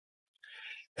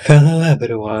Hello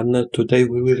everyone, today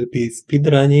we will be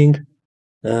speedrunning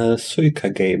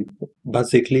Suika game.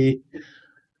 Basically,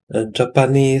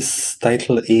 Japanese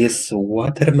title is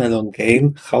Watermelon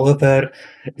game, however,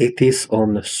 it is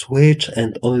on Switch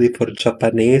and only for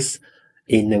Japanese.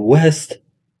 In the West,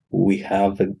 we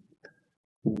have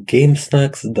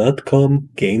GameSnacks.com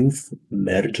games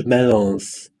Merge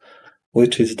Melons,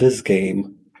 which is this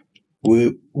game.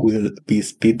 We will be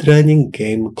speedrunning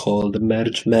game called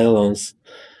Merge Melons.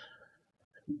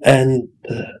 And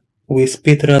we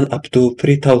speedrun up to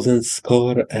 3000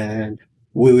 score and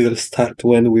we will start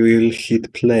when we will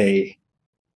hit play.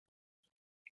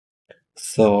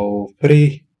 So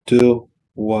 3, 2,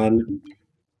 1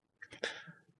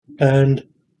 and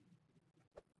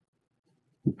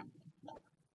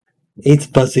it's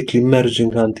basically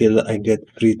merging until I get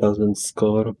 3000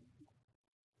 score.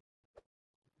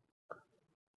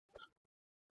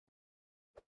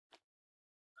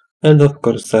 And of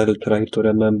course I'll try to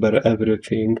remember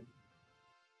everything.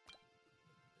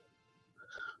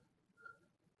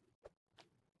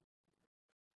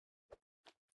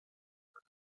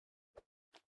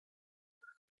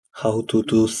 How to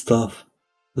do stuff.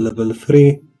 Level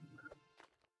 3.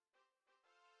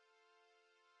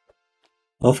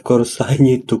 Of course I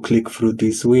need to click through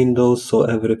these windows so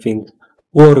everything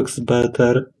works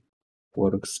better.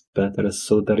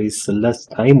 So there is less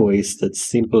time wasted,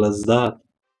 simple as that.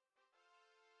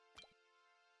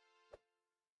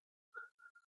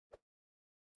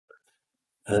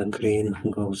 Green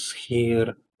goes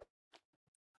here.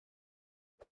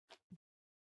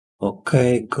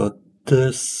 Okay, got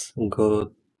this.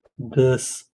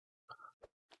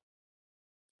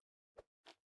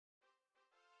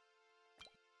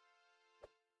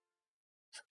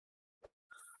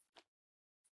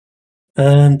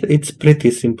 And it's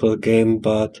pretty simple game,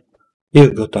 but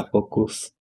you gotta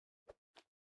focus.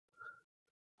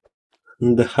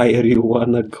 The higher you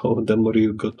wanna go, the more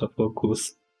you gotta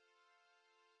focus.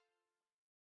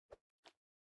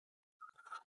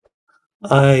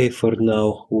 I, for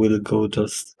now, will go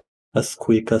just as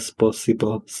quick as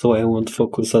possible, so I won't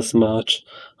focus as much.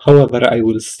 However, I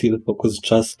will still focus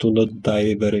just to not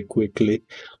die very quickly.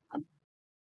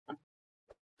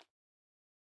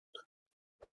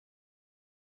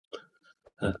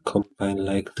 Combine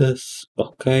like this,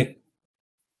 okay.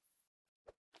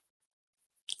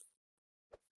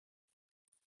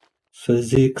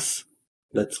 Physics,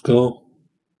 let's go.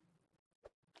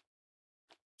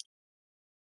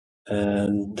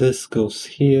 And this goes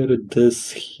here,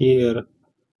 this here,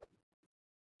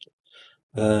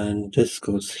 and this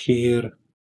goes here.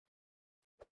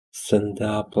 Send the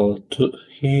apple to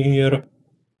here.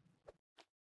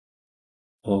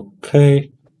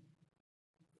 Okay.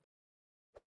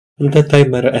 The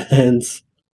timer ends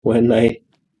when I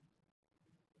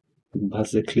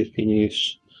basically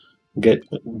finish.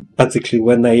 Basically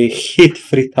when I hit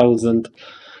 3000,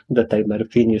 the timer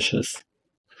finishes.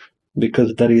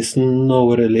 Because there is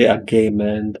no really a game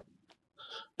end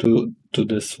to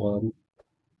this one.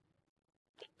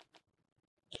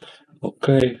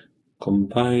 Okay,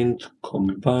 combined.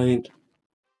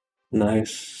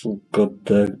 Nice, got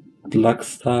the black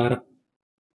star.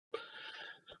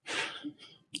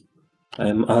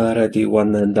 I'm already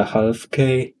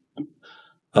 1.5k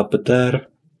up there.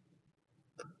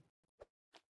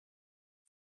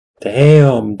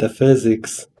 Damn, the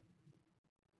physics.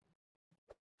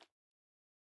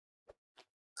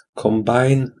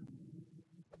 Combine.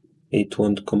 It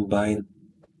won't combine.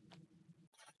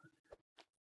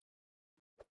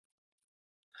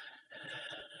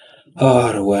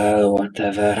 Or well,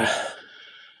 whatever.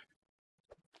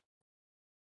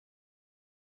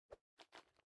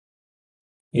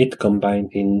 It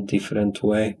combined in different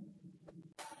way.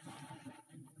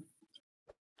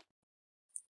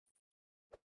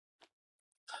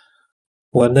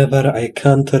 Whenever I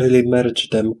can't really merge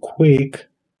them quick,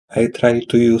 I try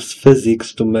to use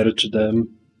physics to merge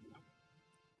them.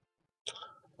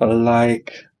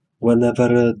 Like,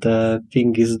 whenever the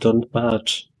thingies don't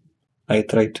match, I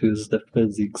try to use the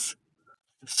physics.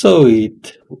 So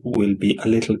it will be a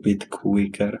little bit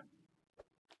quicker.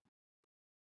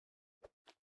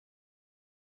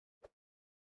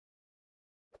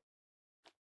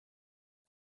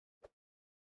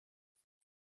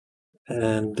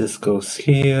 And this goes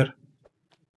here.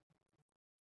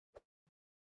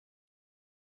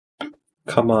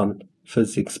 Come on,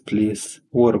 physics, please,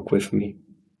 work with me.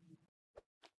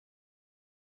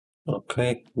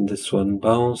 Okay, this one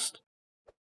bounced.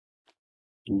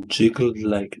 Jiggled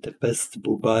like the best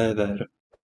booba ever.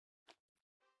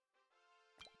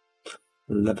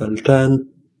 Level 10.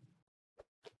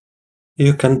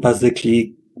 You can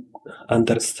basically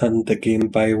understand the game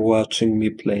by watching me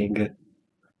playing it.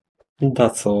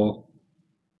 That's all.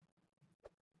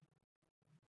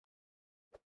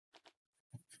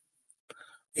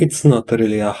 It's not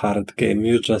really a hard game,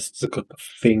 you just gotta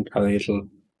think a little.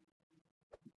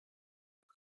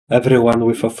 Everyone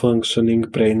with a functioning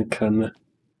brain can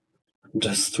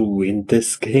just win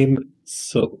this game,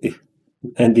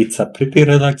 and it's a pretty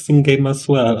relaxing game as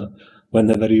well,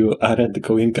 whenever you aren't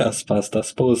going as fast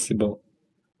as possible.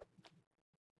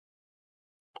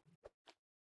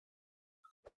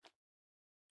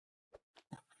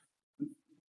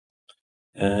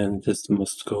 And this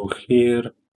must go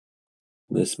here.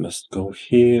 This must go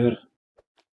here.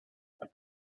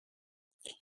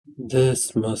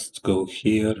 This must go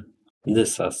here.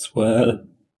 This as well.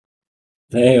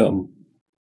 Damn.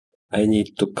 I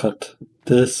need to cut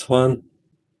this one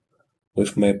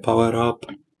with my power up.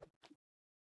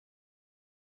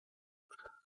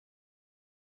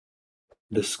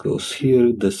 This goes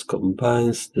here, this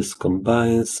combines.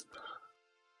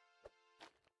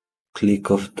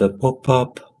 Click off the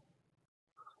pop-up.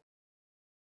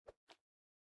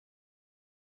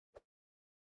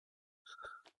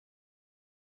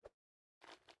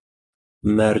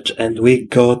 Merge, and we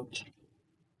got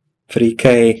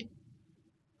 3K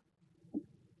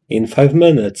in 5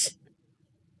 minutes.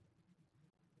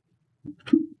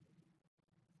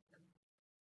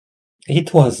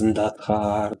 It wasn't that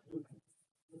hard.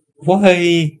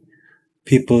 Why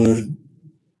people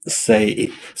say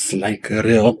it's like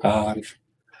real hard?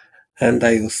 And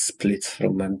I use splits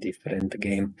from a different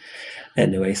game.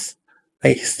 Anyways,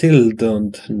 I still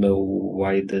don't know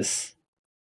why this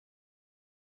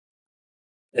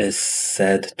is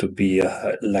said to be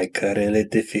like really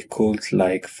difficult,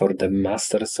 like for the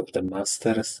masters of the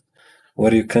masters,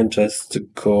 where you can just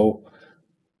go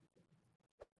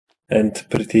and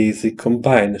pretty easy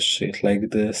combine shit like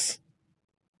this.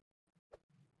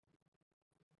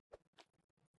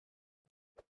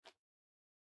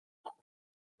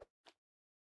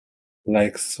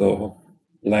 Like so.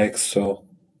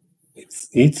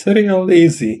 It's real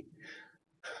easy.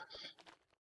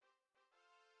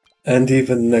 And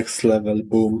even next level,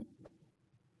 boom.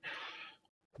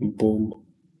 Boom.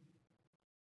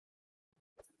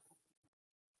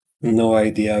 No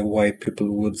idea why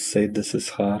people would say this is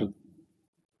hard.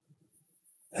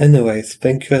 Anyways,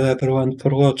 thank you everyone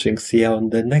for watching. See you on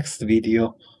the next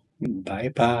video. Bye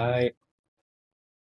bye.